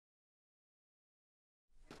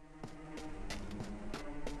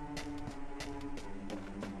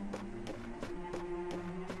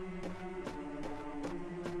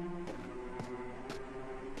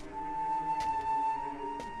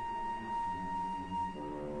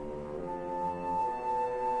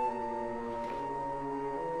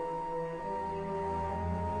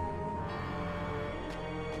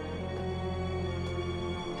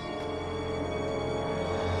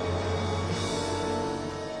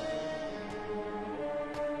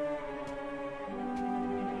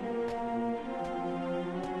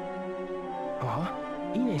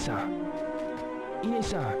Ine-san.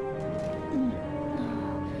 Ine-san.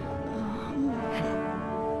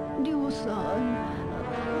 Ryo-san,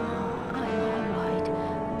 I'm alright,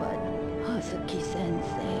 but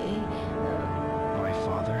Hazuki-sensei... My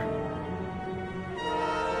father?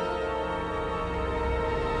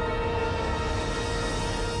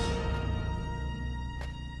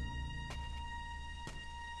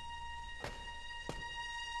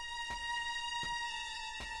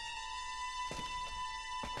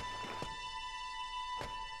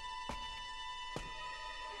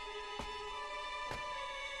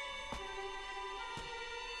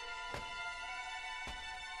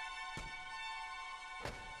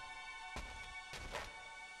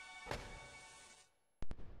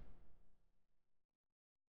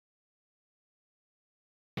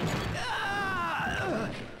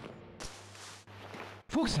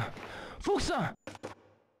 Fukusan! Fukusan!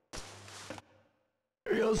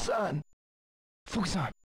 Ryo-san!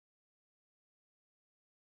 Fukusan!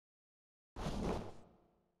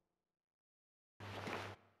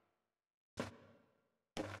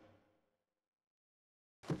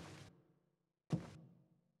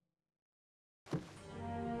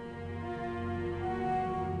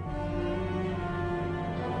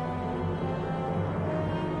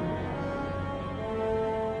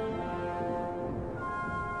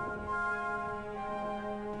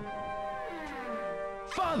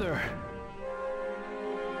 Father!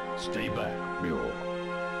 Stay back, Ryo.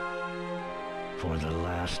 For the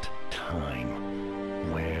last time,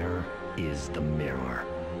 where is the mirror?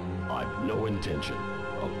 I've no intention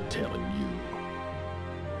of telling you.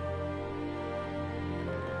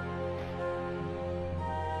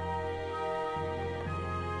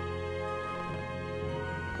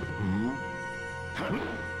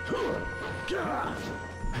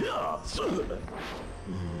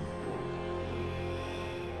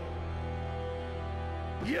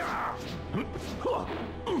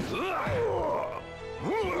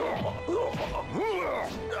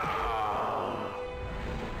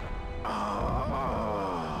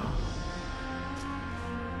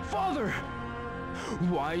 Father!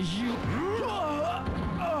 Why you...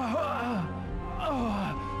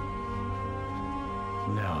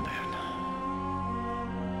 Now then.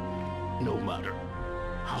 No matter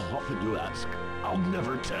how often you ask, I'll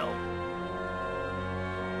never tell.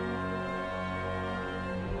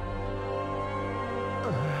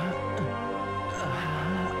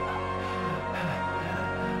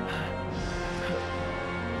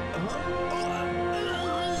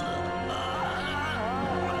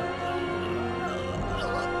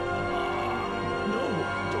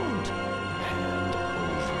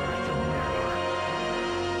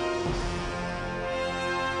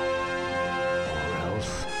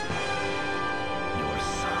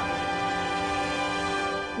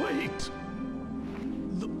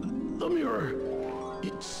 The mirror,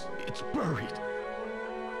 it's buried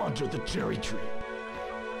under the cherry tree.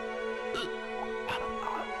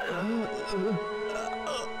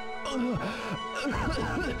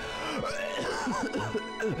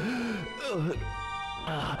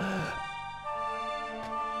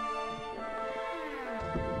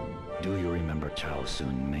 Do you remember Chao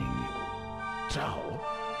Sun-Ming? Chao?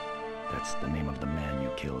 That's the name of the man you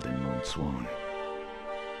killed in Moon Swoon.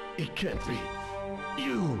 It can't be.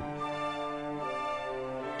 You!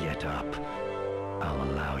 Get up. I'll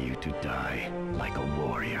allow you to die like a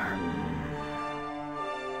warrior.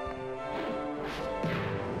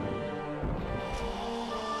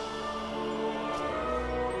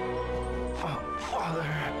 Father...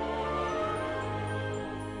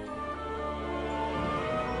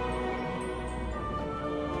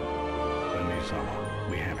 Oni-sama,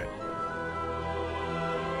 we have it.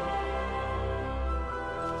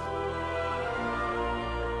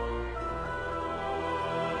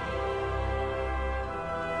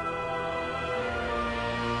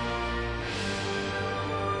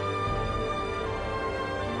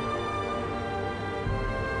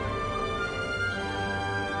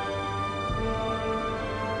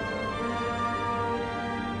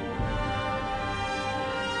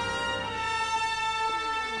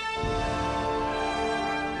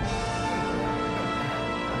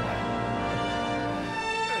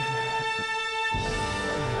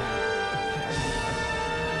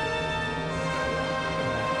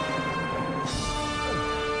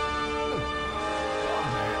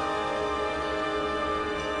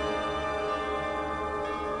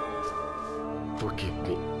 Forgive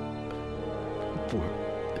me for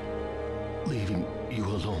leaving you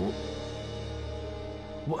alone.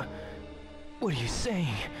 What are you saying?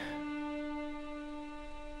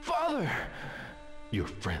 Father! Your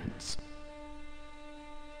friends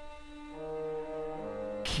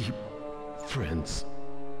keep friends,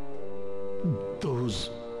 those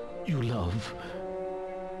you love,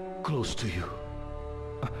 close to you.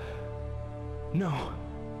 No.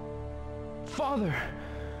 Father!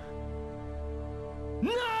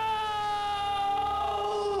 No!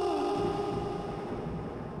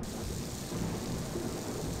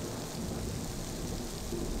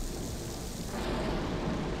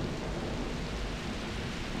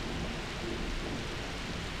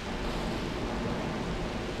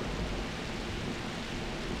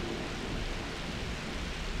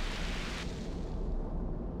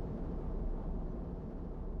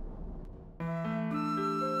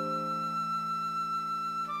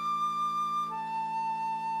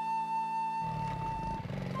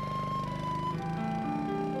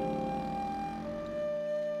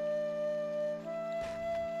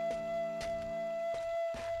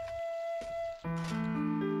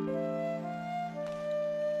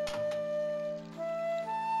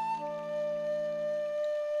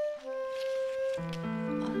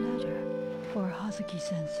 A letter for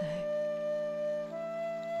Hazuki-sensei.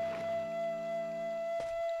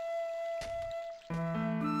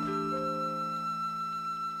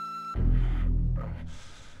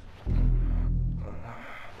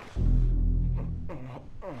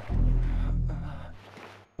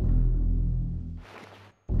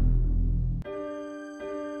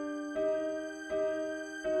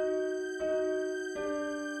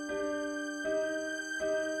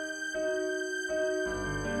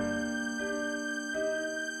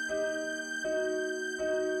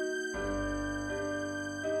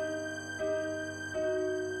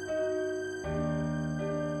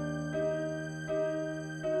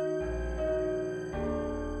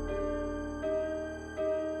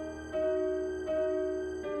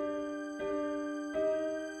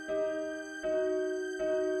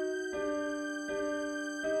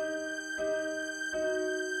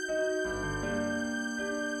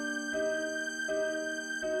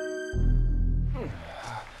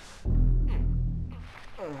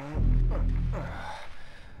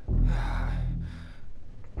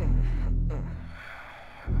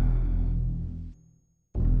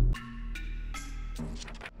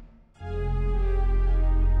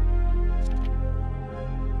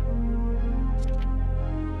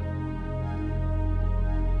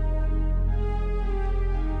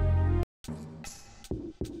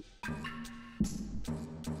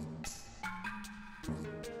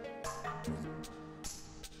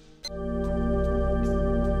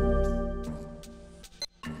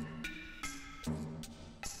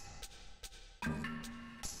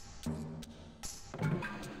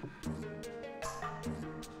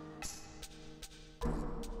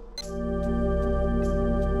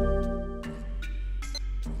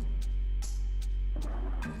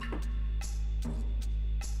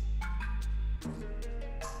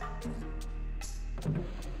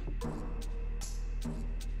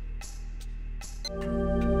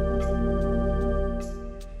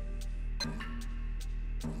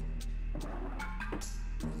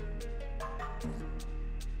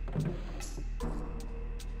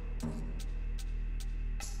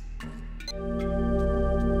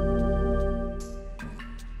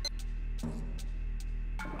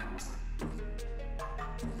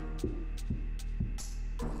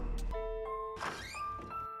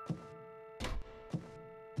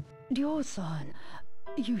 Ryo-san,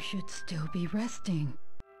 you should still be resting.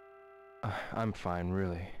 I'm fine,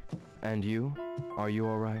 really. And you? Are you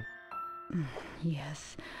alright?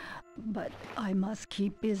 Yes, but I must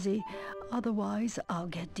keep busy, otherwise I'll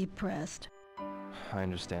get depressed. I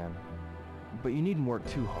understand. But you needn't work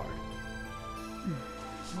too hard.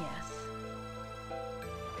 Yes.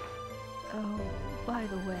 Oh, by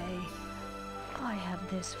the way, I have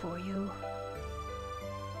this for you.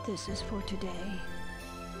 This is for today.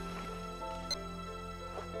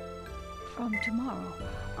 From tomorrow,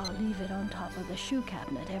 I'll leave it on top of the shoe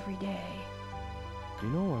cabinet every day. Do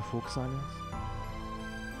you know where Fukusan is?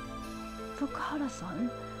 Fukara-san?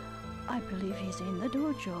 I believe he's in the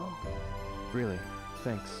dojo. Really?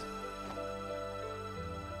 Thanks.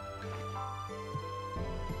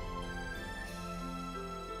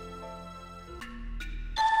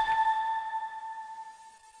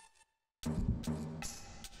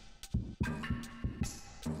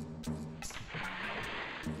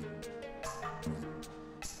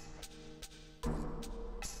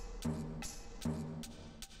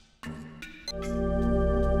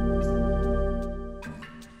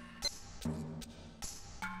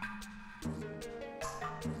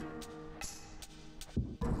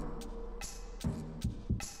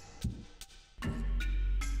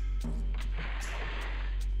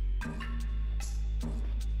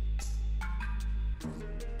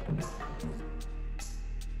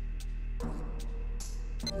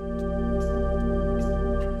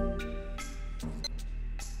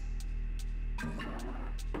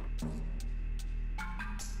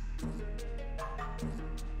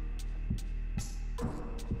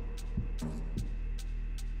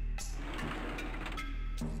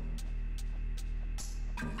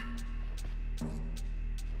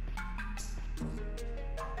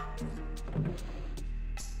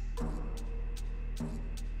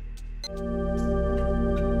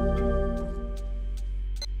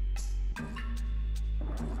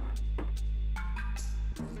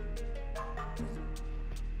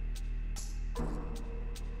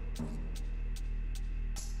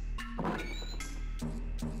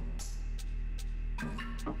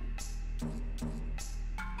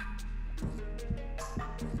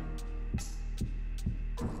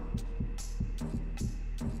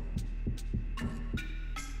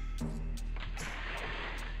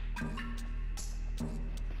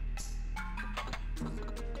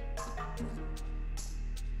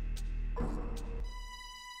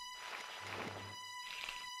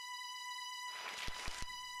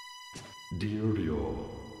 Dear Ryo,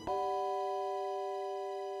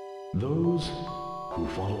 those who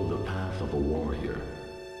follow the path of a warrior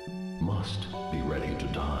must be ready to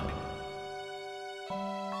die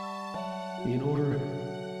in order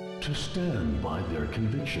to stand by their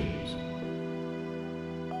convictions.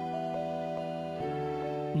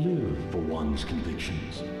 Live for one's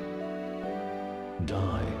convictions.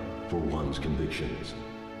 Die for one's convictions.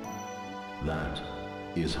 That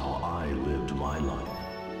is how I lived my life.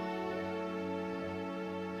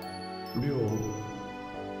 Ryo,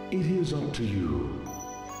 it is up to you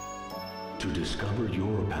to discover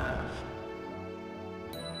your path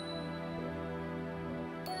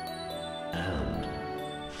and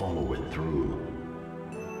follow it through.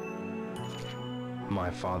 My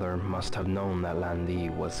father must have known that Lan Di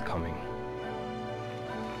was coming.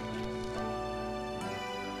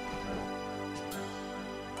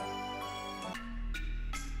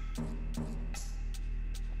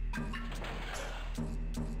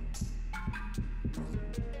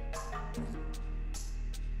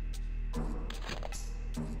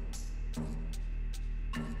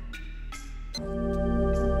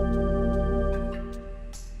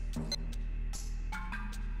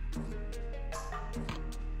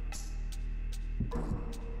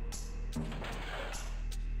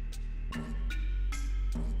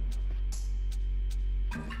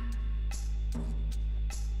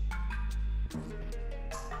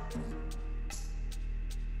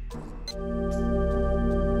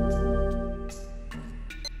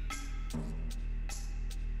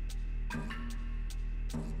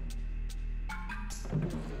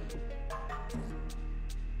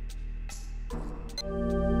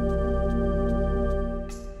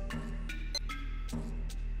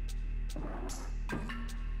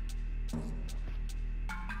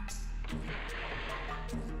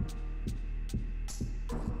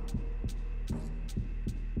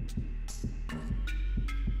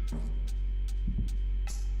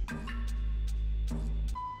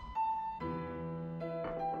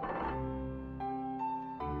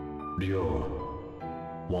 Ryo,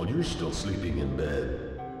 while you're still sleeping in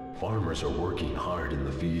bed, farmers are working hard in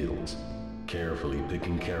the fields, carefully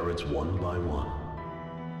picking carrots one by one.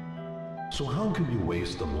 So how can you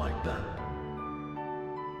waste them like that?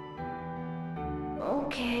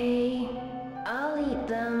 Okay, I'll eat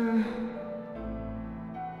them.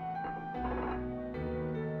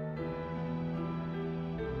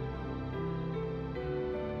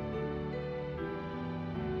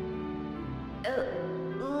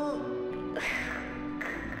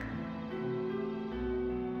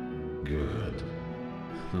 Good.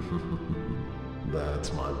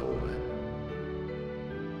 That's my boy.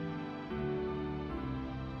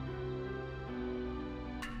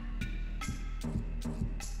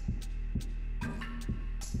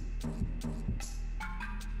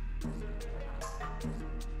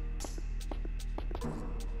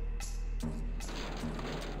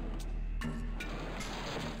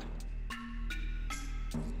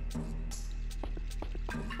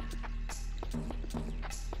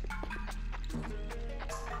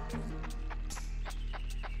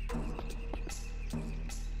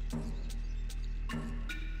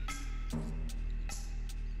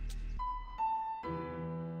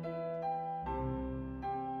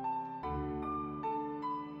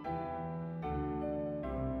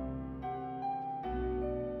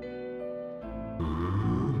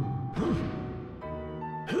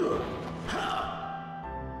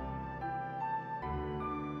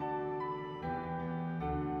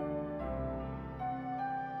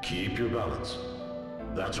 Keep your balance.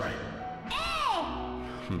 That's right.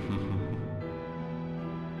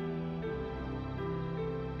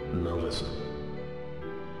 Now listen.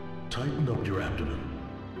 Tighten up your abdomen.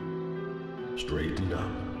 Straighten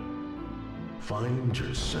up. Find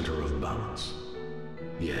your center of balance.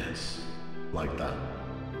 Yes, like that.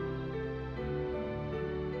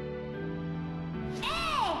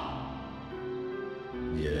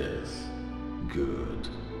 Yes, good.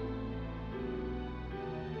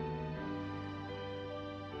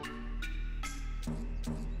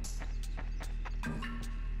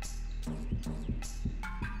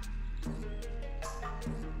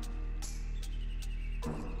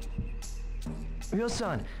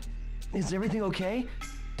 Ryo-san, is everything okay?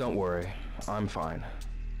 Don't worry, I'm fine.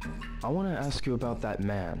 I want to ask you about that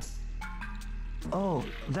man. Oh,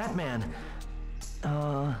 that man.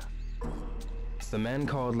 The man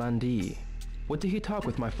called Lan Di. What did he talk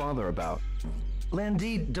with my father about? Lan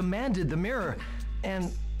Di demanded the mirror,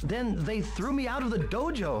 and then they threw me out of the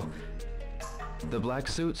dojo. The black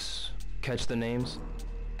suits? Catch the names?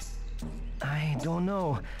 I don't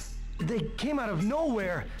know. They came out of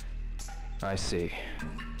nowhere. I see.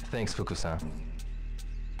 Thanks, Fuku-san.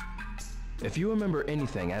 If you remember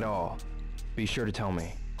anything at all, be sure to tell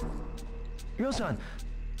me. Ryo-san,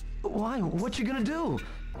 why? What you gonna do?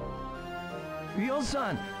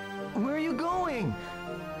 Ryo-san, where are you going?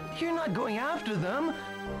 You're not going after them.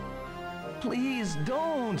 Please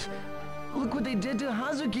don't. Look what they did to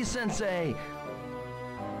Hazuki-sensei.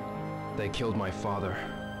 They killed my father,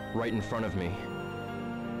 right in front of me.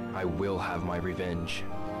 I will have my revenge.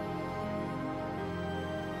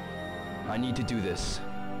 I need to do this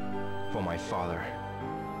for my father.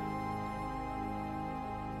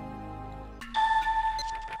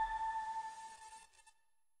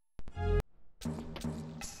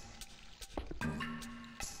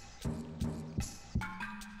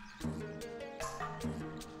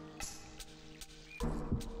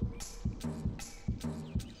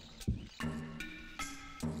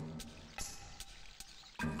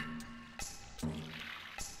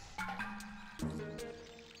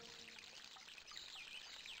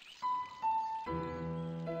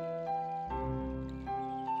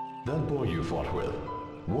 That boy you fought with,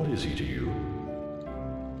 what is he to you?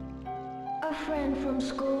 A friend from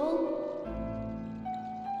school?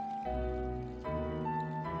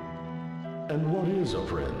 And what is a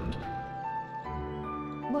friend?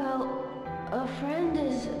 Well, a friend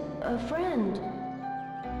is a friend.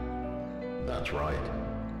 That's right.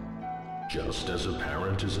 Just as a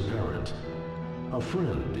parent is a parent, a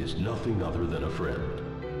friend is nothing other than a friend.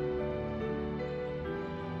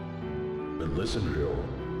 But listen, Ryo.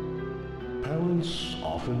 Parents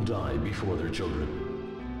often die before their children.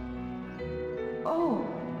 Oh.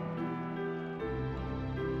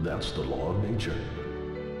 That's the law of nature.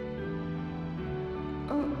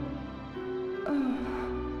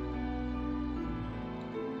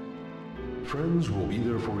 Friends will be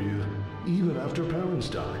there for you even after parents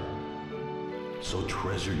die. So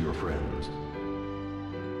treasure your friends.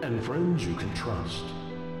 And friends you can trust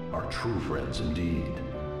are true friends indeed.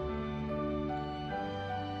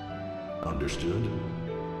 Understood?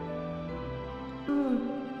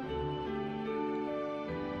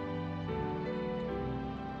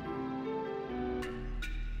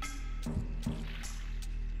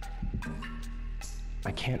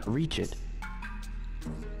 I can't reach it.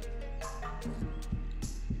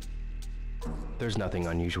 There's nothing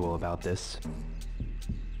unusual about this.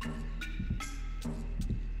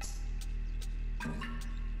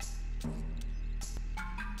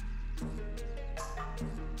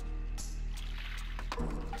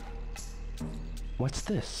 What's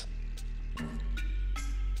this?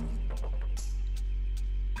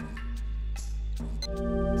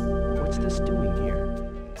 What's this doing here?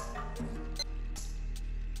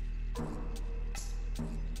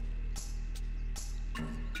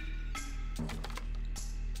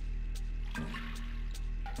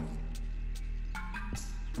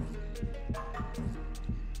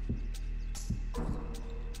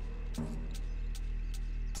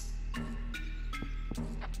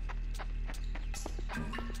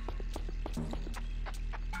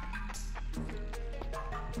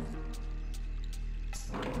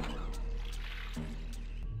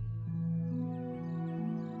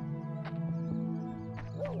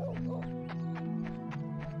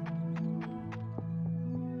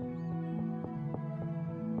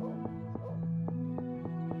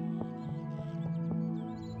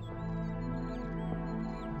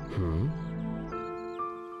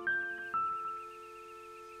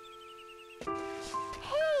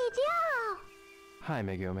 Hey, Joe! Hi,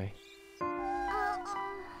 Megumi.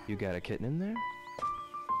 You got a kitten in there?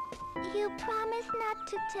 You promised not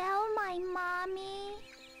to tell my mommy?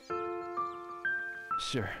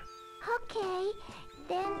 Sure. Okay,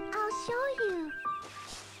 then I'll show you.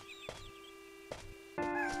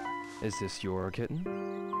 Is this your kitten?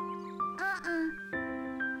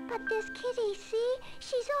 But this kitty, see?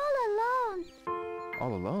 She's all alone.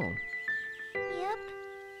 All alone? Yep.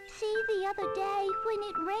 See, the other day, when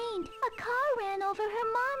it rained, a car ran over her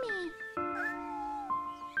mommy.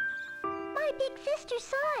 My big sister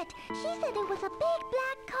saw it. She said it was a big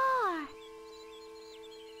black car.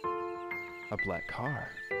 A black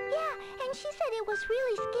car? Yeah, and she said it was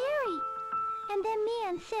really scary. And then me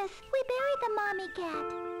and Sis, we buried the mommy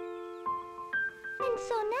cat. And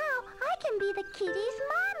so now, I can be the kitty's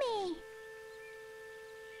mommy.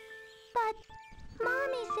 But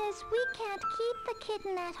Mommy says we can't keep the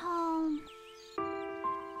kitten at home.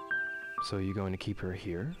 So you going to keep her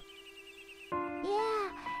here? Yeah,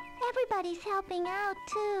 everybody's helping out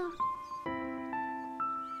too.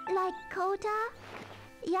 Like Kota,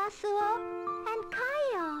 Yasuo, and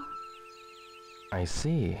Kaio. I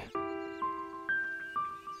see.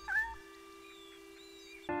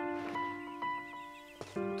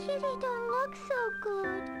 kitty don't look so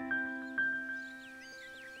good.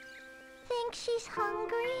 Think she's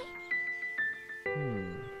hungry?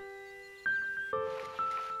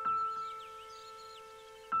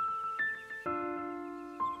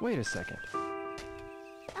 Wait a second.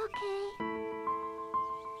 Okay.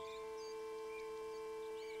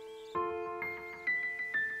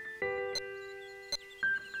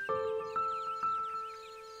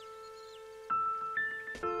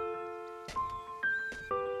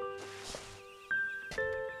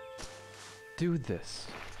 Do this,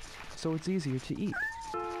 so it's easier to eat.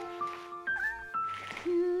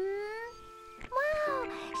 Wow,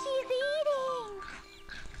 she's eating!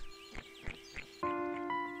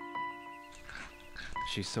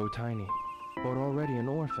 She's so tiny, but already an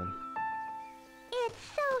orphan. It's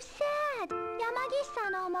so sad!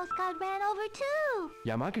 Yamagi-san almost got ran over too!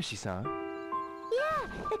 Yamagashi-san? Yeah,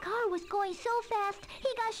 the car was going so fast, he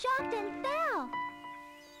got shocked and fell!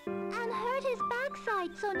 And hurt his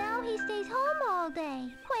backside, so now he stays home all day.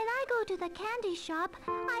 When I go to the candy shop,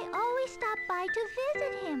 I always stop by to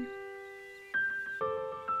visit him.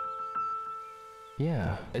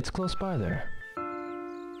 Yeah, it's close by there.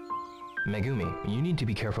 Megumi, you need to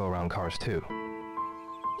be careful around cars too.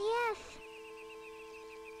 Yes.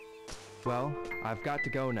 Well, I've got to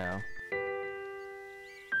go now.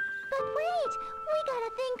 But wait! We gotta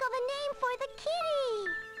think of a name for the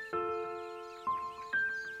kitty!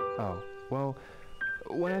 Oh, well,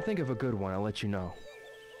 when I think of a good one, I'll let you know.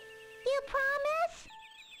 You promise?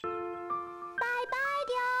 Bye-bye,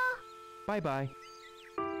 y'all! Bye-bye.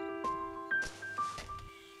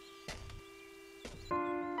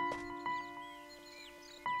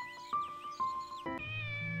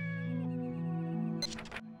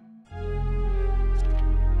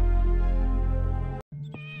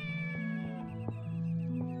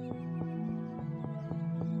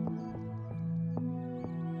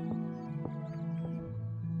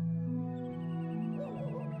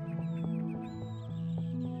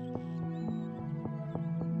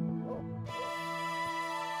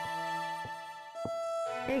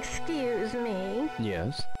 Excuse me.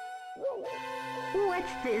 Yes?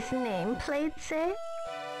 What's this nameplate say?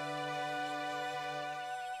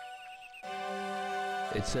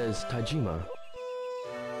 It says Tajima.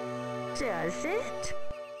 Does it?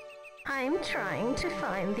 I'm trying to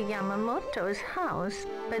find the Yamamoto's house,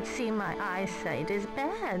 but see, my eyesight is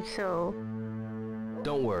bad, so...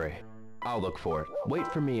 Don't worry. I'll look for it. Wait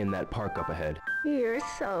for me in that park up ahead. You're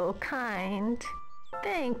so kind.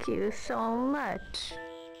 Thank you so much.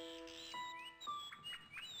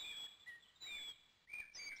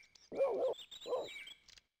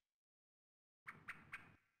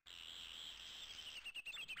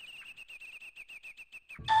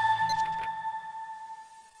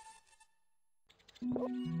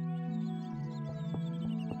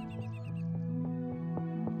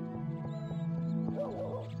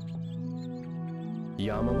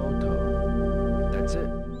 Yamamoto. That's it.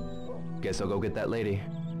 Guess I'll go get that lady.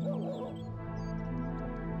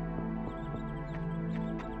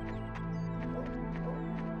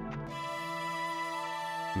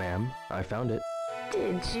 Ma'am, I found it.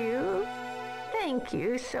 Did you? Thank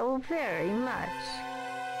you so very much.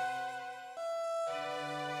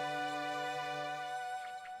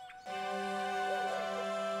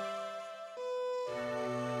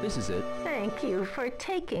 This is it. Thank you for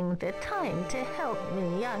taking the time to help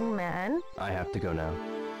me, young man. I have to go now.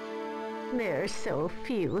 There are so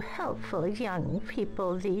few helpful young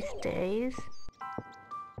people these days.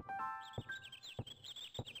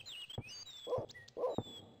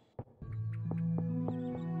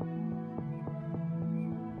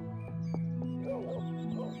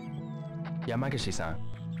 Yamagashi-san,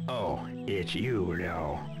 Oh, it's you,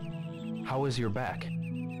 Ryo. how is your back?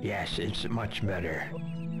 Yes, it's much better.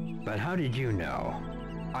 But how did you know?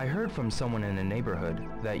 I heard from someone in the neighborhood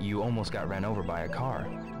that you almost got ran over by a car.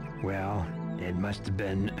 Well, it must have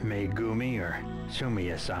been Megumi or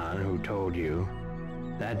Sumiya-san who told you.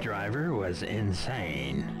 That driver was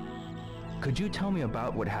insane. Could you tell me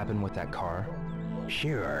about what happened with that car?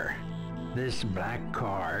 Sure. This black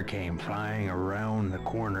car came flying around the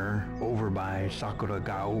corner over by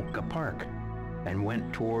Sakuragaoka Park and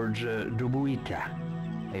went towards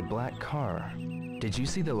Dubuita. A black car. Did you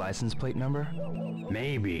see the license plate number?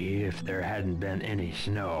 Maybe if there hadn't been any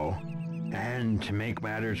snow. And to make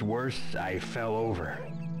matters worse, I fell over.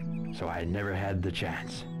 So I never had the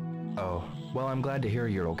chance. Oh, well, I'm glad to hear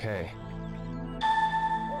you're okay.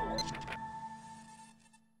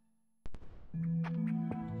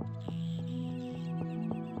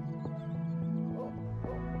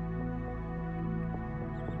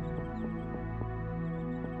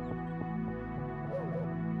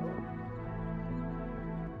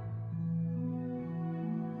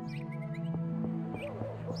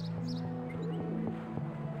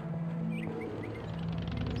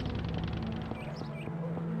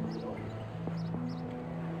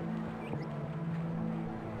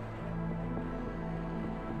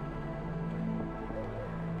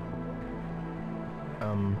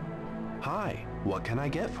 Hi, what can I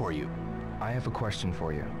get for you? I have a question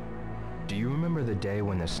for you. Do you remember the day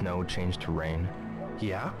when the snow changed to rain?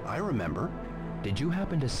 Yeah, I remember. Did you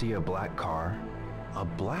happen to see a black car? A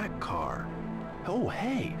black car? Oh,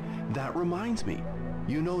 hey, that reminds me.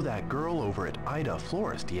 You know that girl over at Ida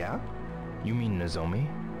Florist, yeah? You mean Nozomi?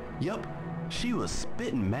 Yup. She was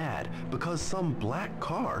spittin' mad because some black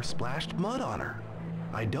car splashed mud on her.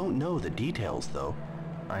 I don't know the details, though.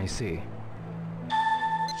 I see.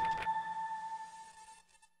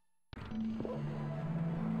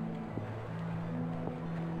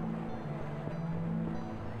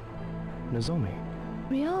 Nozomi.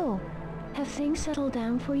 Ryo, have things settled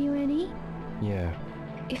down for you any? Yeah.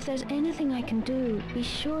 If there's anything I can do, be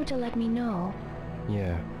sure to let me know.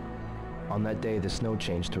 Yeah. On that day the snow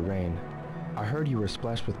changed to rain. I heard you were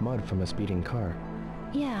splashed with mud from a speeding car.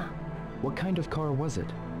 Yeah. What kind of car was it?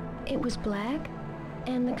 It was black,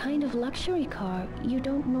 and the kind of luxury car you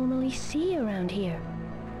don't normally see around here.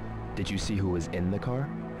 Did you see who was in the car?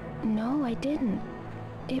 No, I didn't.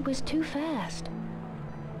 It was too fast.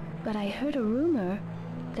 But I heard a rumor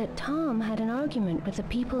that Tom had an argument with the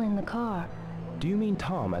people in the car. Do you mean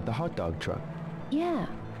Tom at the hot dog truck? Yeah.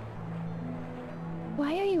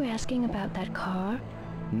 Why are you asking about that car?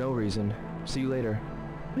 No reason. See you later.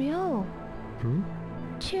 Ryo.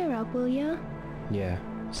 Cheer up, will ya? Yeah.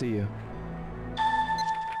 See you.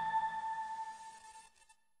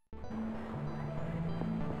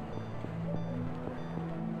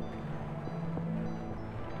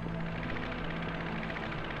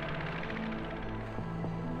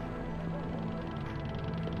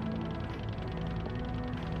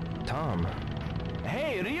 Tom.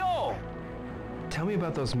 Hey, Ryo! Tell me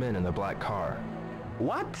about those men in the black car.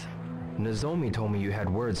 What? Nozomi told me you had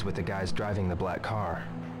words with the guys driving the black car.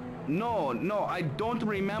 No, I don't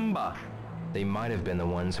remember. They might have been the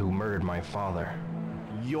ones who murdered my father.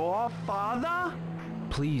 Your father?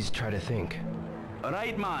 Please try to think.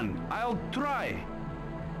 Right, man. I'll try.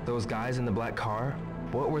 Those guys in the black car,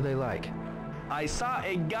 what were they like? I saw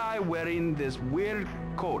a guy wearing this weird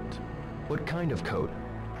coat. What kind of coat?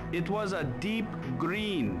 It was a deep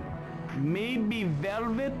green, maybe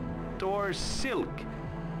velvet or silk,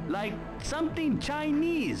 like something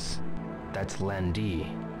Chinese. That's Landi.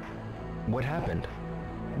 What happened?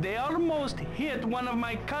 They almost hit one of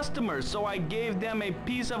my customers, so I gave them a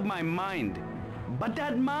piece of my mind. But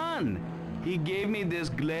that man, he gave me this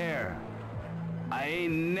glare. I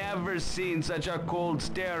ain't never seen such a cold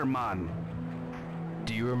stare, man.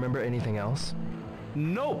 Do you remember anything else?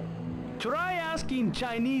 Nope. Try asking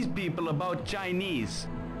Chinese people about Chinese.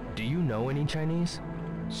 Do you know any Chinese?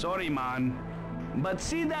 Sorry, man. But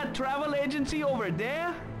see that travel agency over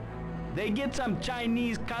there? They get some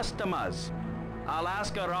Chinese customers. I'll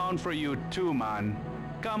ask around for you too, man.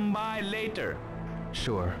 Come by later.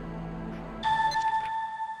 Sure.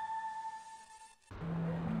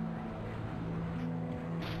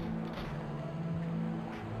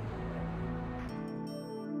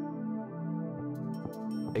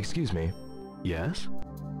 Excuse me. Yes?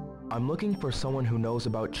 I'm looking for someone who knows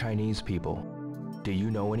about Chinese people. Do you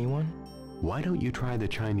know anyone? Why don't you try the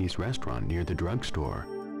Chinese restaurant near the drugstore?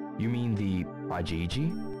 You mean the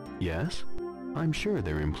Bajiji? Yes? I'm sure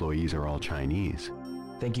their employees are all Chinese.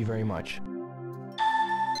 Thank you very much.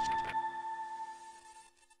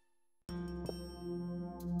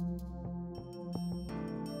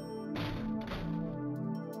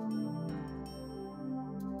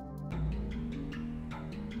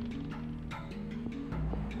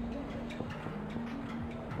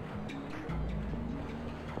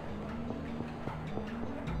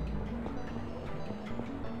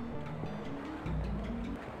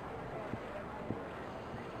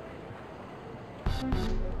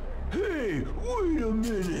 Hey, wait a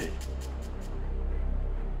minute!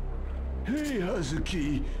 Hey,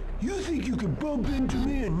 Hazuki, you think you can bump into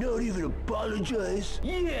me and not even apologize?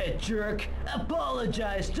 Yeah, jerk.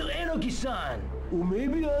 Apologize to Enoki-san. Or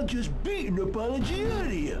maybe I'll just beat an apology out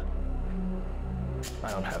of you.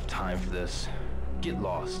 I don't have time for this. Get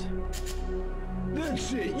lost.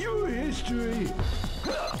 That's it, your history.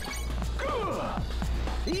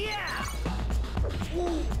 Yeah!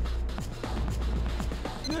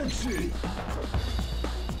 That's it.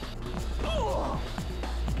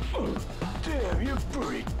 Damn, you're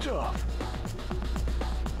pretty tough.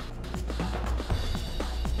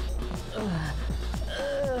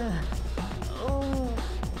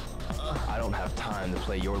 I don't have time to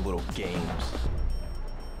play your little games.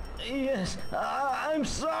 Yes, I'm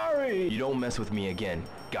sorry. You don't mess with me again.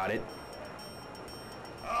 Got it?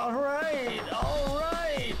 All right.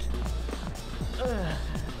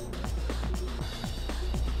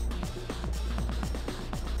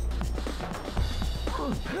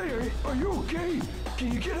 Hey, are you okay?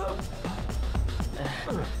 Can you get up?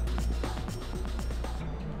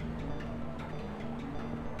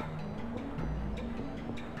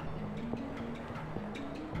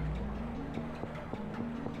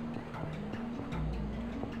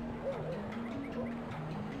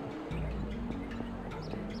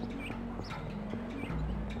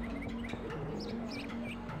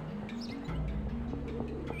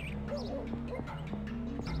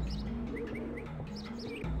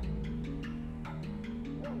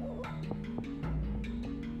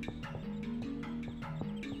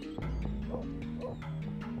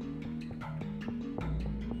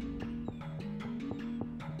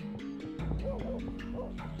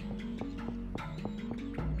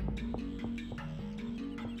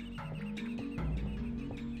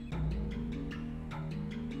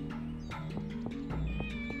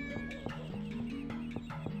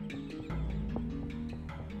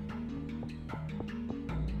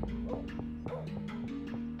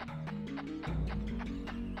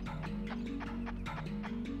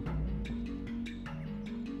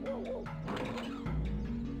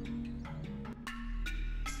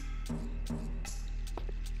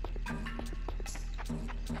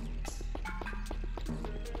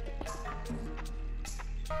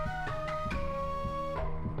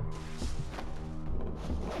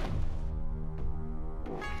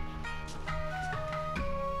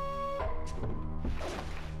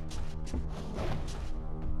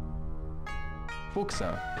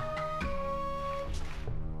 Fuku-san.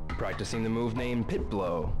 Practicing the move named Pit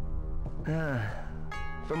Blow.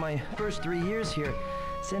 For my first 3 years here,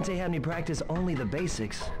 Sensei had me practice only the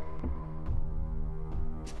basics.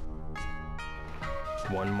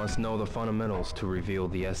 One must know the fundamentals to reveal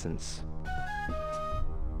the essence.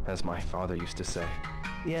 As my father used to say.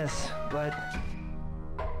 Yes, but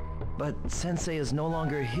Sensei is no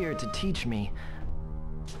longer here to teach me.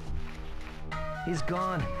 He's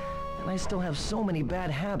gone, and I still have so many bad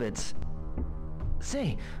habits.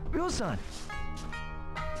 Say, Ryo-san!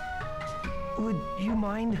 Would you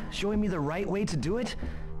mind showing me the right way to do it?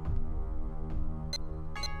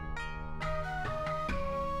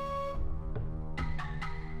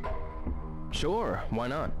 Sure, why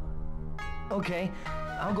not? Okay,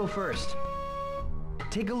 I'll go first.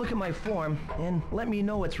 Take a look at my form and let me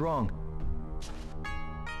know what's wrong.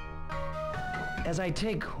 As I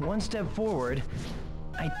take one step forward,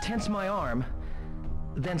 I tense my arm,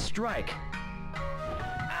 then strike.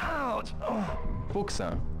 Ouch! Oh.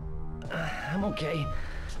 Fuku-san. I'm okay.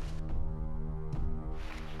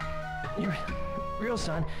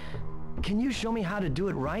 Ryo-san, can you show me how to do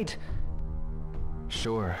it right?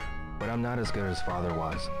 Sure, but I'm not as good as father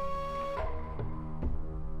was.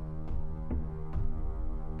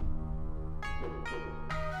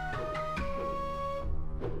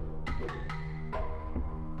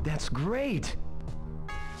 That's great!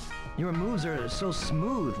 Your moves are so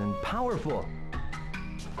smooth and powerful.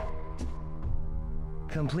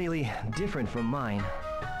 Completely different from mine.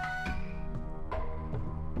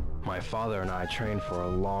 My father and I trained for a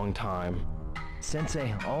long time.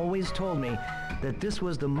 Sensei always told me that this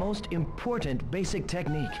was the most important basic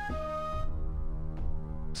technique.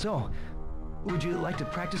 So, would you like to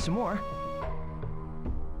practice some more?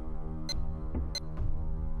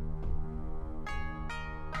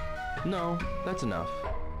 No, that's enough.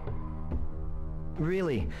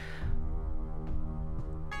 Really?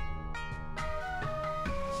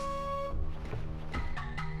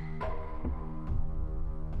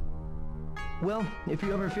 Well, if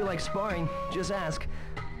you ever feel like sparring, just ask.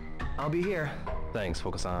 I'll be here. Thanks,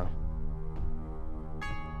 Fuku-san.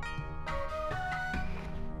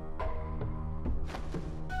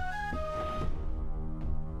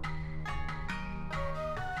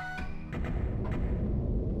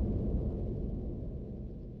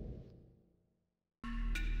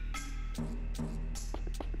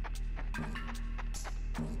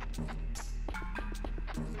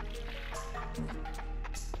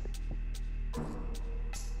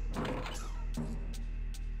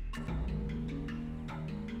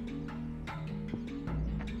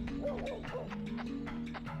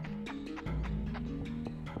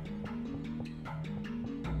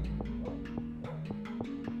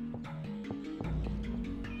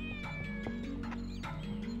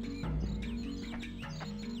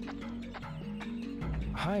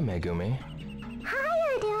 Hi, Megumi.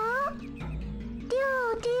 Hi, Adele. Do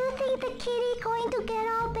you think the kitty going to get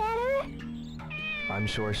all better? I'm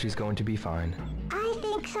sure she's going to be fine. I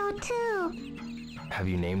think so too. Have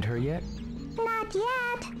you named her yet? Not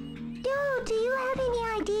yet. Do you have any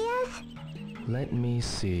ideas? Let me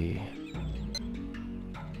see.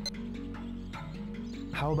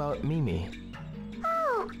 How about Mimi? Oh,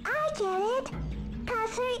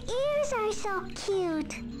 so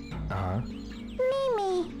cute. Uh-huh.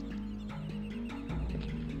 Mimi.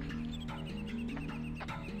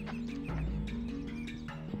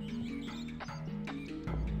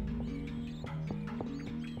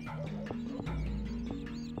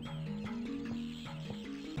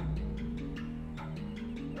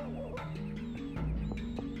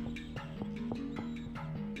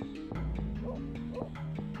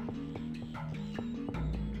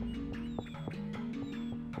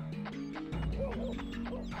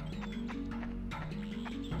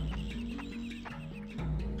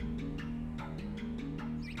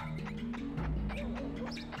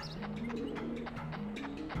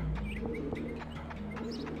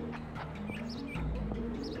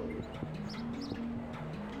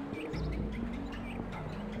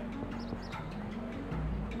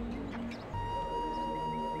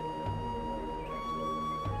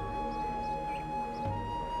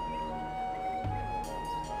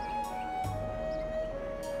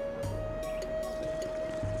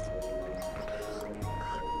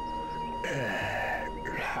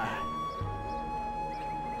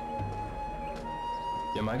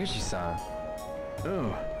 Yamaguchi-san.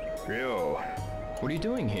 Oh, Ryo. What are you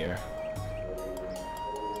doing here?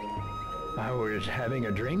 I was having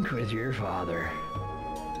a drink with your father.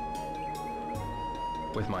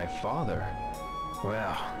 With my father?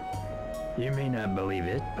 Well, you may not believe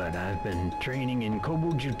it, but I've been training in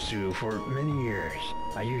Kobujutsu for many years.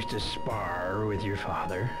 I used to spar with your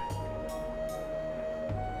father.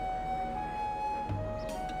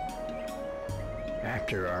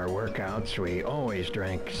 After our workouts, we always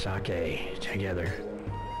drank sake together.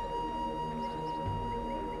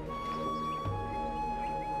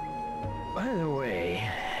 By the way,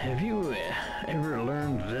 have you ever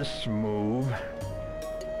learned this move?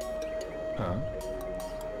 Huh?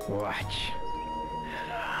 Watch.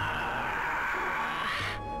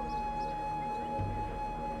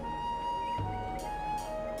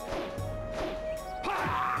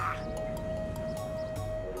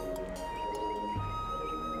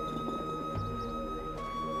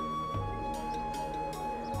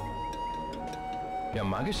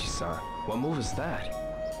 Yamaguchi-san, what move is that?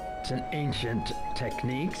 It's an ancient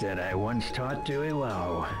technique that I once taught to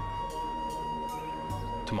Iwao.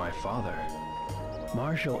 To my father?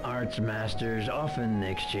 Martial arts masters often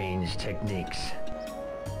exchange techniques,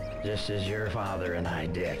 just as your father and I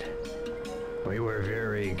did. We were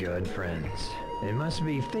very good friends. It must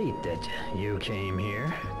be fate that you came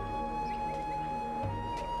here.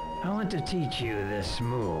 I want to teach you this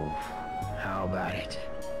move. How about it?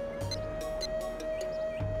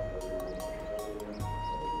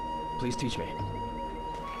 Please teach me.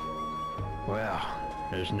 Well,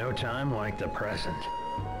 there's no time like the present.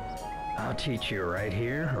 I'll teach you right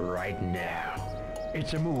here, right now.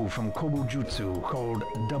 It's a move from Kobujutsu called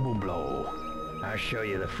Double Blow. I'll show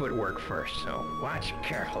you the footwork first, so watch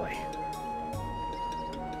carefully.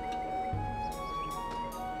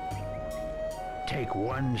 Take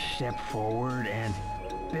one step forward and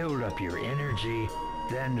build up your energy,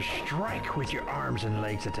 then strike with your arms and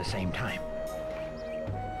legs at the same time.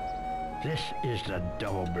 This is the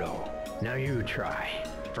double blow. Now you try.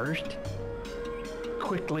 First,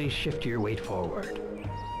 quickly shift your weight forward.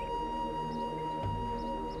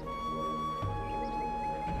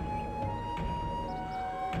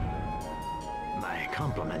 My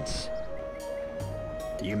compliments.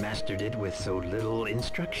 You mastered it with so little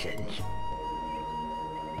instructions.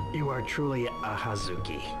 You are truly a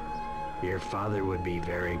Hazuki. Your father would be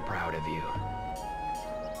very proud of you.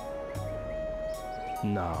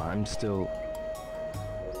 Nah, I'm still...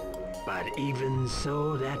 But even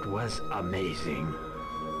so, that was amazing.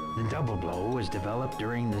 The double blow was developed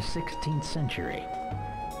during the 16th century.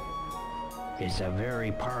 It's a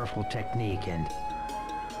very powerful technique, and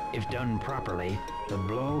if done properly, the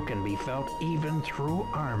blow can be felt even through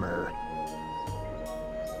armor.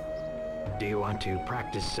 Do you want to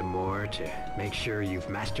practice some more to make sure you've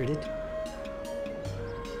mastered it?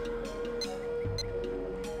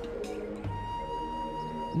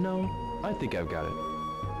 No, I think I've got it.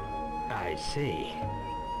 I see.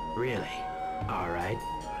 Really? All right.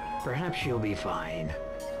 Perhaps you'll be fine.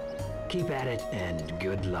 Keep at it and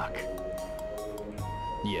good luck.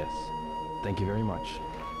 Yes. Thank you very much.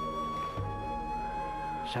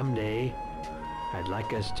 Someday, I'd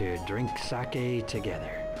like us to drink sake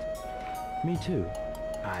together. Me too.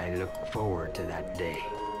 I look forward to that day.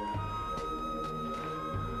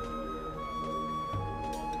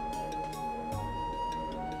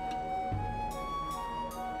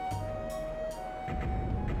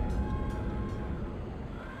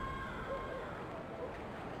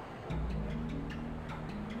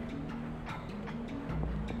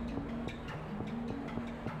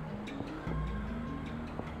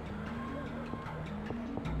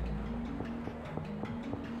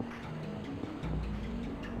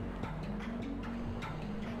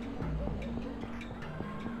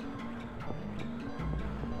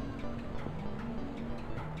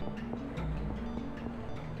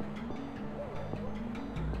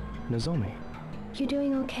 Nozomi. You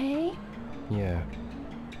doing okay? Yeah.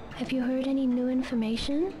 Have you heard any new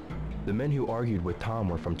information? The men who argued with Tom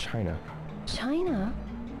were from China. China?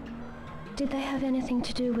 Did they have anything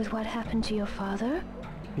to do with what happened to your father?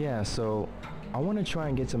 Yeah, so I want to try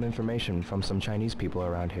and get some information from some Chinese people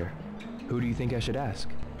around here. Who do you think I should ask?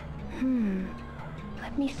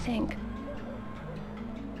 Let me think.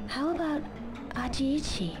 How about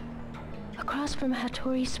Ajiichi, across from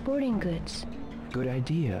Hattori Sporting Goods? Good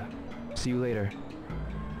idea. See you later.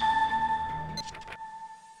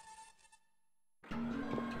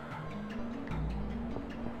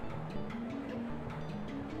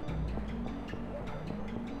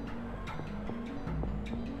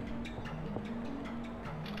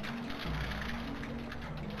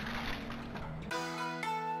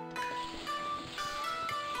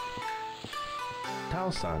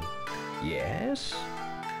 Tao-san, Yes?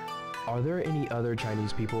 are there any other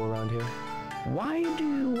Chinese people around here? Why do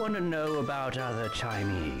you want to know about other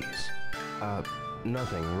Chinese?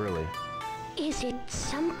 Nothing, really. Is it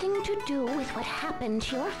something to do with what happened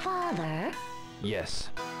to your father? Yes.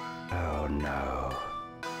 Oh no.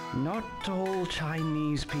 Not all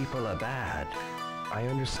Chinese people are bad. I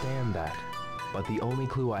understand that, but the only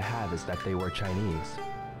clue I have is that they were Chinese.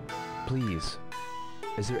 Please,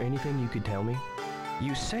 is there anything you could tell me?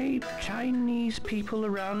 You say Chinese people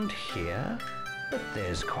around here? But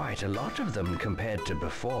there's quite a lot of them compared to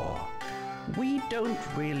before. We don't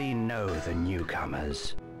really know the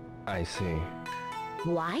newcomers. I see.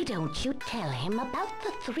 Why don't you tell him about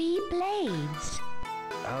the 3 blades?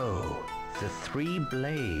 Oh, the 3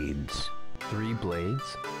 blades. 3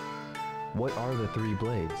 blades? What are the 3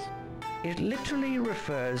 blades? It literally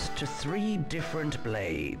refers to 3 different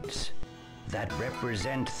blades that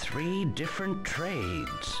represent 3 different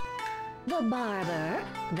trades. The barber,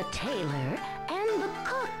 the tailor, and the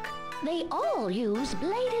cook. They all use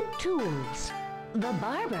bladed tools. The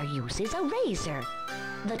barber uses a razor.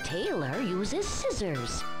 The tailor uses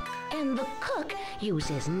scissors. And the cook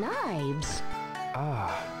uses knives.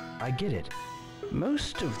 Ah, I get it.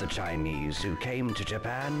 Most of the Chinese who came to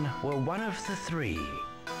Japan were one of the 3.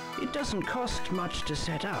 It doesn't cost much to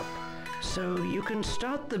set up, so you can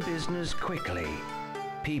start the business quickly.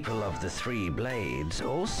 People of the 3 blades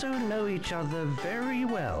also know each other very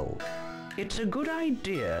well. It's a good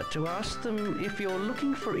idea to ask them if you're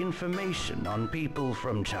looking for information on people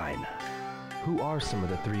from China. Who are some of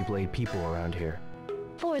the 3-blade people around here?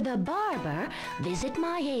 For the barber, visit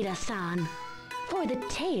Maeda-san. For the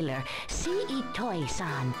tailor, see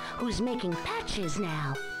Itoi-san, who's making patches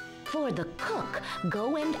now. For the cook,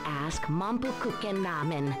 go and ask Mampukuken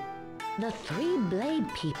Ramen. The 3-blade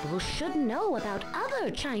people should know about other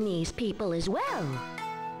Chinese people as well.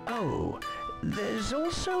 Oh, there's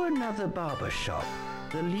also another barber shop,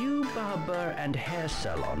 the Liu Barber and Hair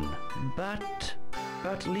Salon. But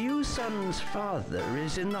Liu-san's father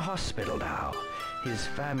is in the hospital now. His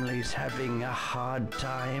family's having a hard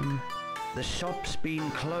time. The shop's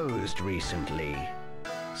been closed recently.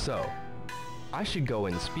 So, I should go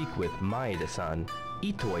and speak with Maeda-san,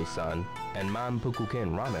 Itoi-san, and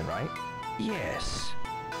Mampukuken Ramen, right? Yes.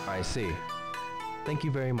 I see. Thank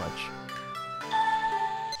you very much.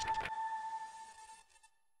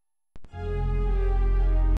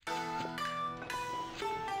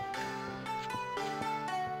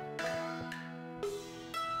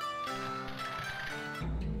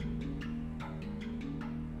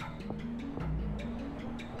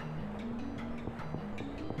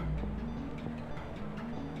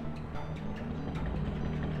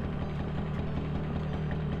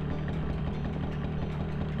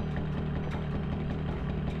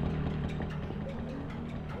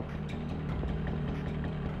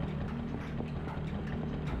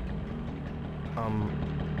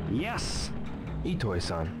 Yes.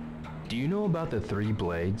 Itoi-san, do you know about the 3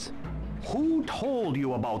 blades? Who told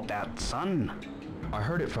you about that, son? I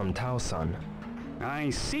heard it from Tao-san. I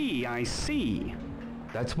see.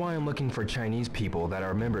 That's why I'm looking for Chinese people that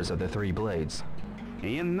are members of the 3 blades.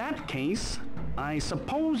 In that case, I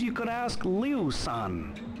suppose you could ask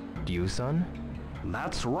Liu-san. Liu-san?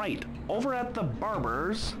 That's right, over at the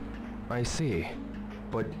barber's. I see.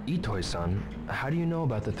 But Itoi-san, how do you know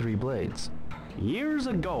about the 3 blades? Years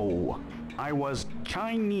ago, I was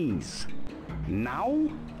Chinese. Now,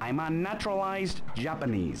 I'm a naturalized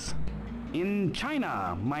Japanese. In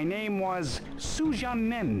China, my name was Su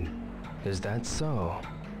Jianen. Is that so?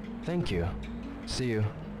 Thank you. See you.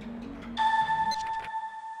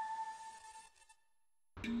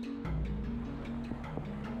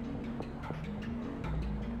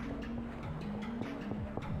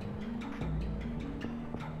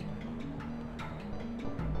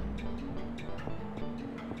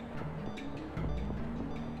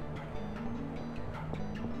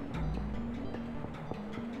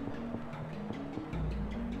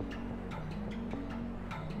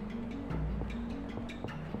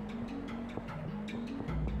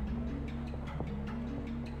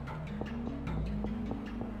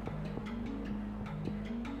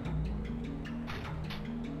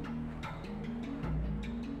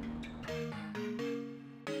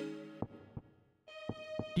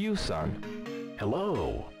 You-san.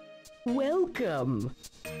 Hello. Welcome.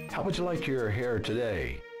 How would you like your hair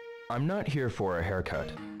today? I'm not here for a haircut.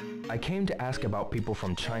 I came to ask about people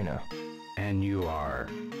from China. And you are?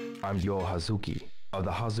 I'm Yo Hazuki, of the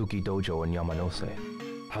Hazuki Dojo in Yamanose.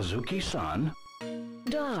 Hazuki-san?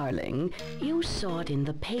 Darling, you saw it in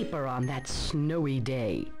the paper on that snowy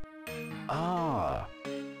day. Ah,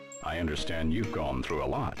 I understand you've gone through a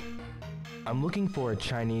lot. I'm looking for a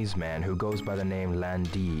Chinese man who goes by the name Lan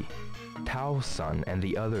Di. Tao-san and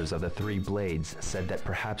the others of the Three Blades said that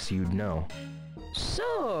perhaps you'd know.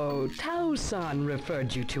 So, Tao-san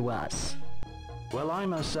referred you to us. Well,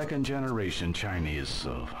 I'm a second-generation Chinese,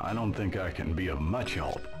 so I don't think I can be of much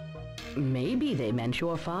help. Maybe they meant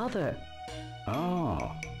your father.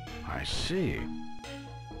 Oh, I see.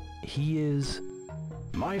 He is...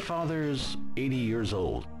 My father's 80 years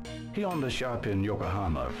old. He owned a shop in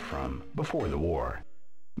Yokohama from before the war.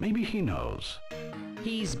 Maybe he knows.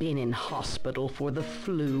 He's been in hospital for the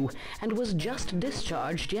flu and was just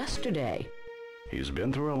discharged yesterday. He's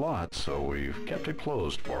been through a lot, so we've kept it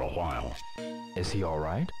closed for a while. Is he all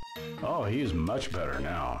right? Oh, he's much better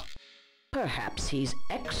now. Perhaps he's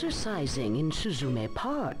exercising in Suzume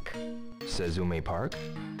Park. Suzume Park?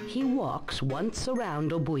 He walks once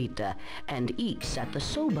around Obuita and eats at the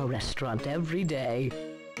soba restaurant every day.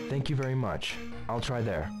 Thank you very much. I'll try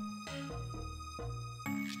there.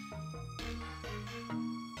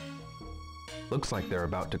 Looks like they're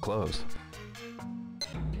about to close.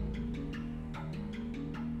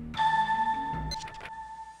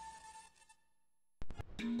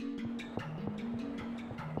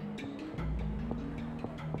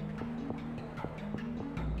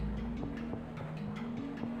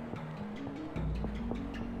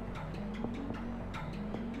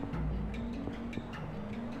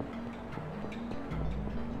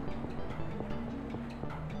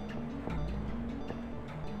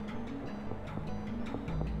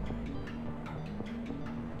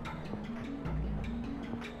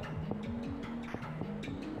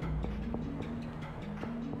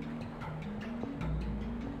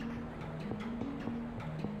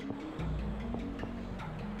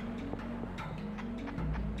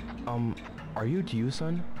 Are you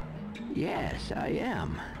Ryu-san? Yes, I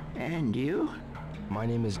am. And you? My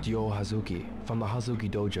name is Ryo Hazuki, from the Hazuki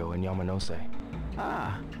Dojo in Yamanose.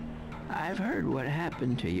 Ah, I've heard what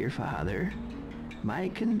happened to your father. My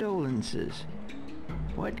condolences.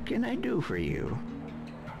 What can I do for you?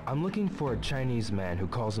 I'm looking for a Chinese man who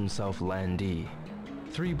calls himself Lan Di.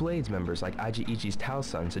 Three Blades members like Aji Ichi's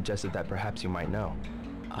Tao-san suggested that perhaps you might know.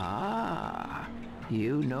 Ah,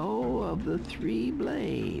 you know of the Three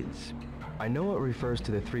Blades. I know it refers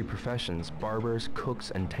to the three professions, barbers, cooks,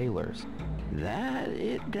 and tailors. That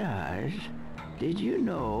it does. Did you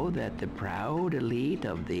know that the proud elite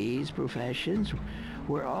of these professions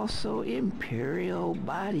were also imperial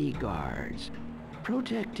bodyguards,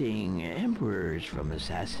 protecting emperors from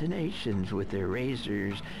assassinations with their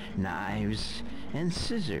razors, knives, and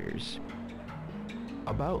scissors?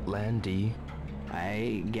 About Lan Di?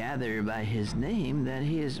 I gather by his name that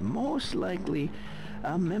he is most likely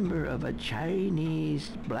a member of a Chinese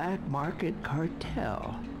black market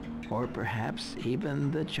cartel, or perhaps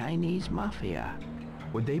even the Chinese mafia.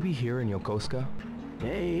 Would they be here in Yokosuka?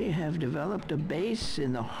 They have developed a base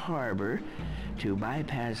in the harbor to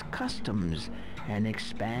bypass customs and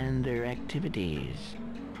expand their activities.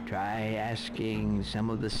 Try asking some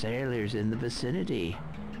of the sailors in the vicinity.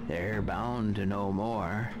 They're bound to know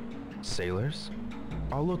more. Sailors?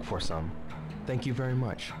 I'll look for some. Thank you very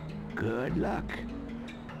much. Good luck.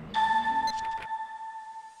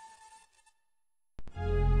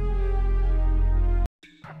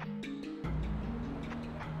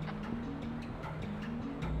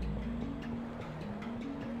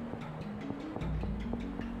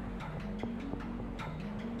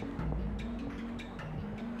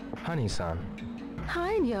 Honey-san.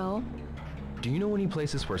 Hi, Yo. Do you know any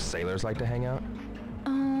places where sailors like to hang out?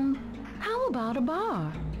 How about a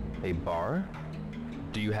bar? A bar?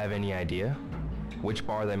 Do you have any idea? Which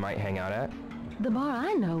bar they might hang out at? The bar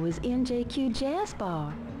I know is MJQ Jazz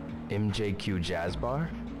Bar. MJQ Jazz Bar?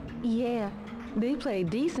 Yeah, they play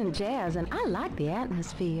decent jazz and I like the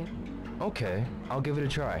atmosphere. Okay, I'll give it a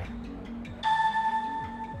try.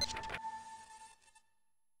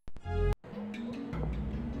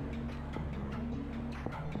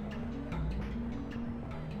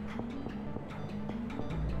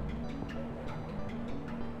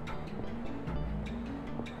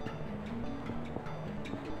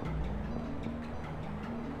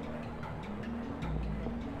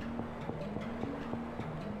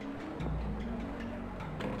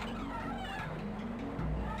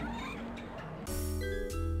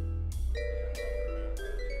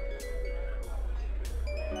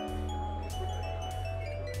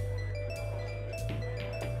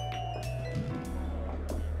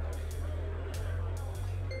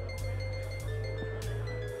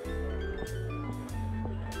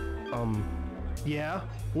 Yeah?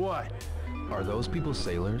 What? Are those people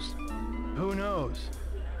sailors? Who knows?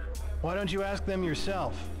 Why don't you ask them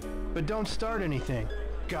yourself? But don't start anything.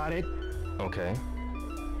 Got it? Okay.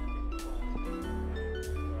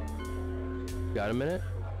 Got a minute?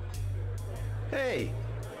 Hey,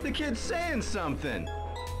 the kid's saying something.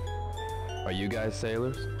 Are you guys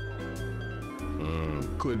sailors?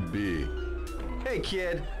 Could be. Hey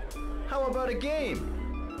kid, how about a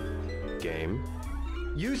game? Game?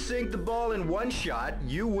 You sink the ball in one shot,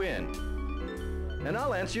 you win. And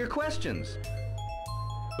I'll answer your questions.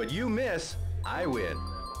 But you miss, I win.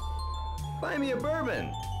 Buy me a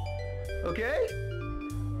bourbon, okay?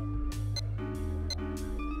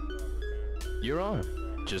 You're on.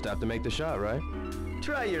 Just have to make the shot, right?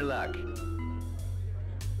 Try your luck.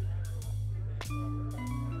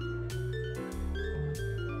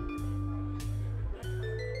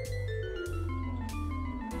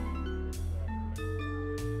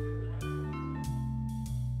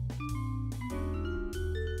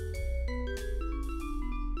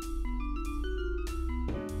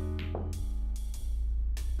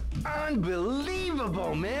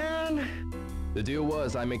 Unbelievable, man! The deal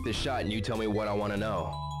was I make the shot and you tell me what I want to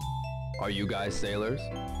know. Are you guys sailors?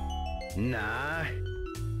 Nah,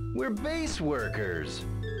 we're base workers.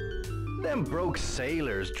 Them broke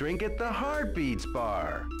sailors drink at the Heartbeats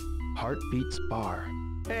bar. Heartbeats bar.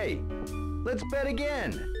 Hey, let's bet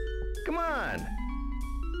again. Come on.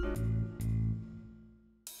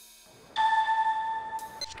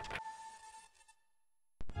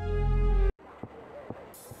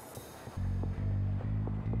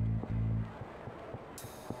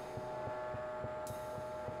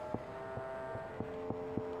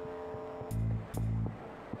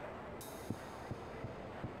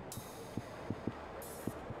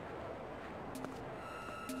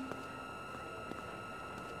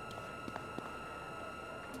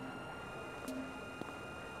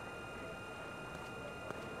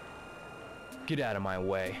 Get out of my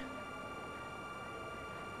way.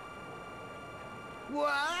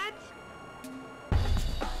 What?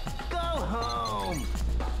 Go home!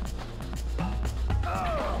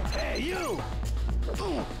 Oh, hey, you!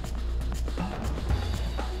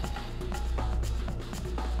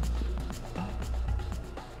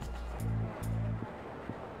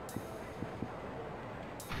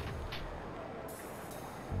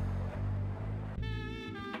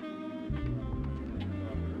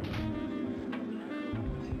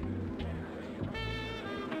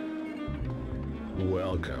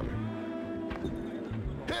 Welcome.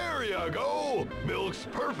 Here you go! Milk's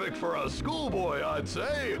perfect for a schoolboy, I'd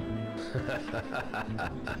say.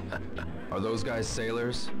 Are those guys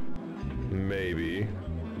sailors? Maybe.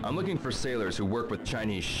 I'm looking for sailors who work with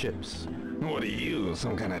Chinese ships. What are you,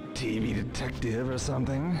 some kind of TV detective or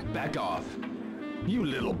something? Back off. You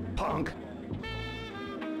little punk.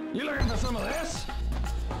 You looking for some of this?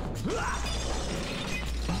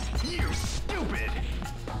 You stupid!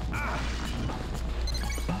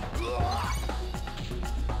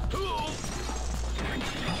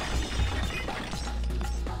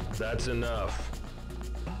 That's enough.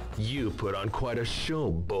 You put on quite a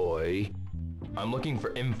show, boy. I'm looking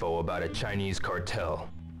for info about a Chinese cartel.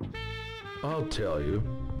 I'll tell you.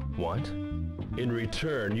 What? In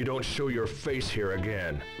return, you don't show your face here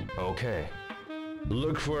again. Okay.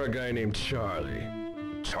 Look for a guy named Charlie.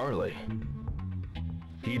 Charlie?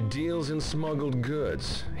 He deals in smuggled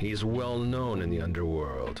goods. He's well known in the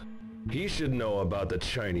underworld. He should know about the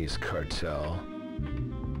Chinese cartel.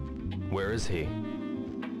 Where is he?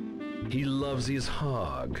 He loves his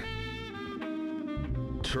hog.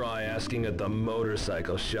 Try asking at the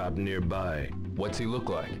motorcycle shop nearby. What's he look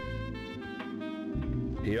like?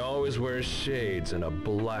 He always wears shades and a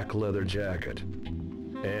black leather jacket.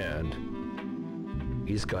 And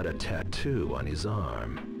he's got a tattoo on his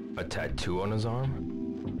arm. A tattoo on his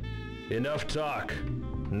arm? Enough talk.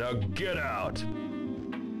 Now get out!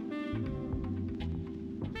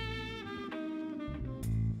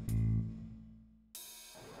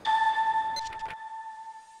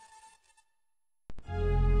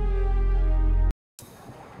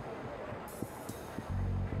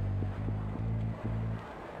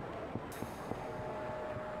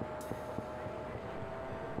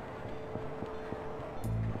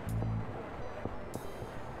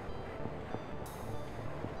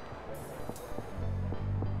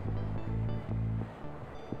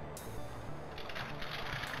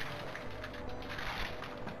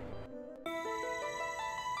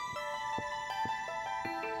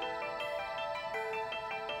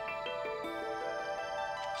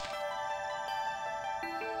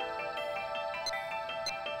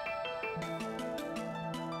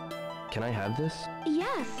 Can I have this?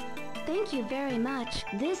 Yes. thank you very much.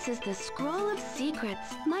 This is the Scroll of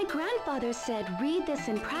Secrets. My grandfather said read this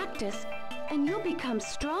and practice, and you'll become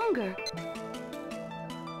stronger.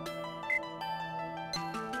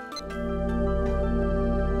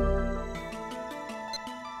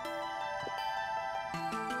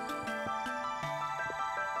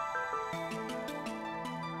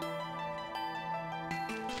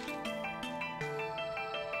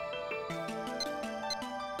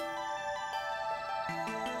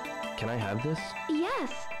 Can I have this?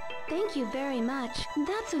 Yes, thank you very much.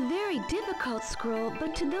 That's a very difficult scroll,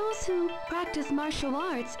 but to those who practice martial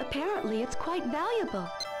arts, apparently it's quite valuable.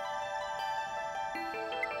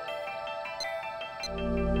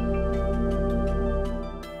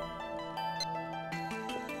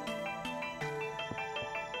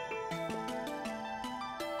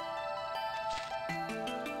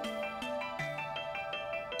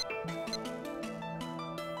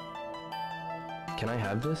 Can I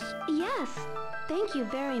have this? Yes, thank you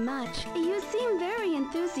very much. You seem very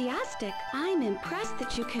enthusiastic. I'm impressed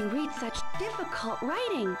that you can read such difficult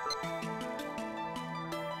writing.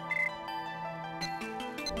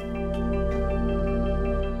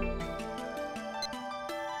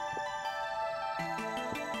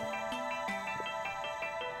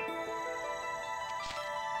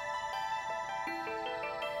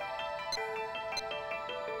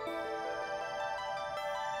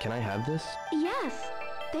 Can I have this? Yes,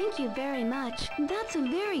 thank you very much. That's a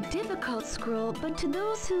very difficult scroll, but to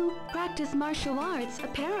those who practice martial arts,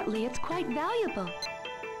 apparently it's quite valuable.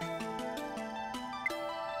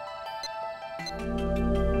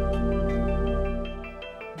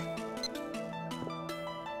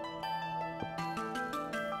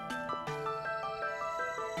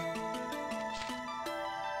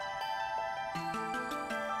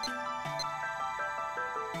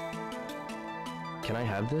 Can I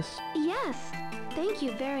have this? Yes, thank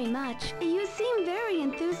you very much. You seem very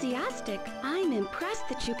enthusiastic. I'm impressed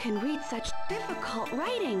that you can read such difficult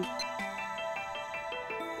writing.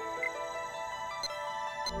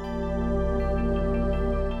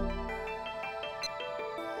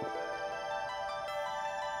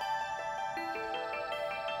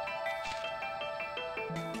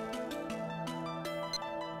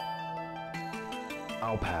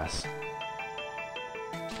 I'll pass.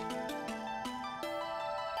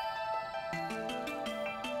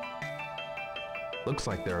 Looks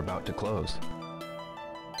like they're about to close.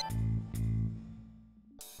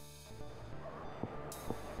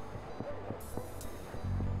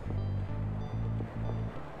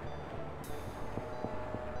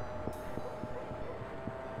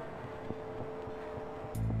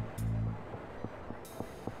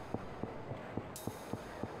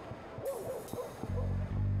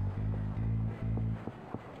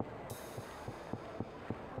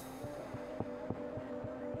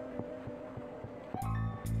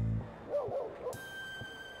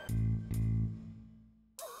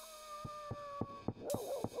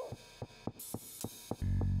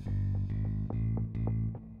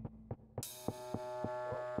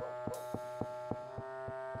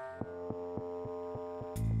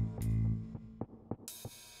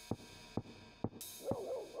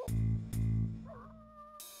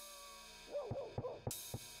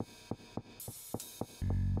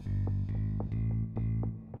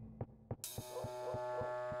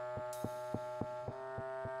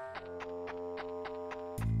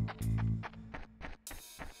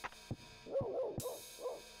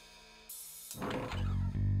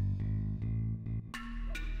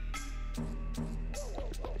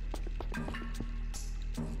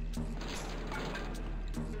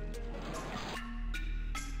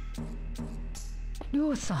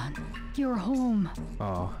 Ryo-san, you're home.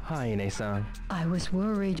 Oh, hi, Ine-San. I was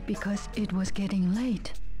worried because it was getting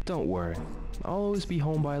late. Don't worry. I'll always be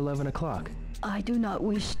home by 11 o'clock. I do not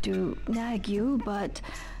wish to nag you, but...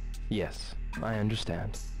 Yes, I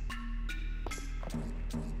understand.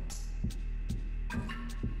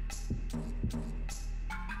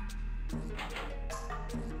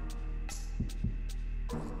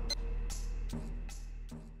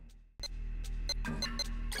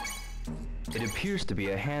 It appears to be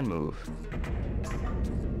a hand move.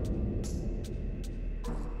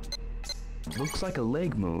 Looks like a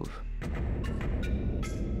leg move.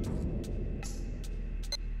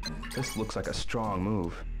 This looks like a strong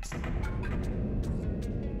move.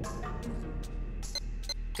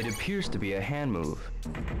 It appears to be a hand move.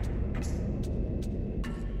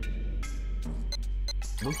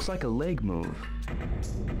 Looks like a leg move.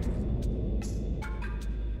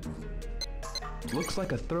 Looks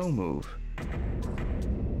like a throw move.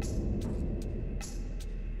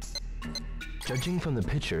 Judging from the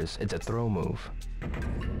pictures, it's a throw move.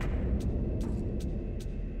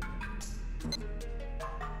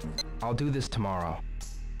 I'll do this tomorrow.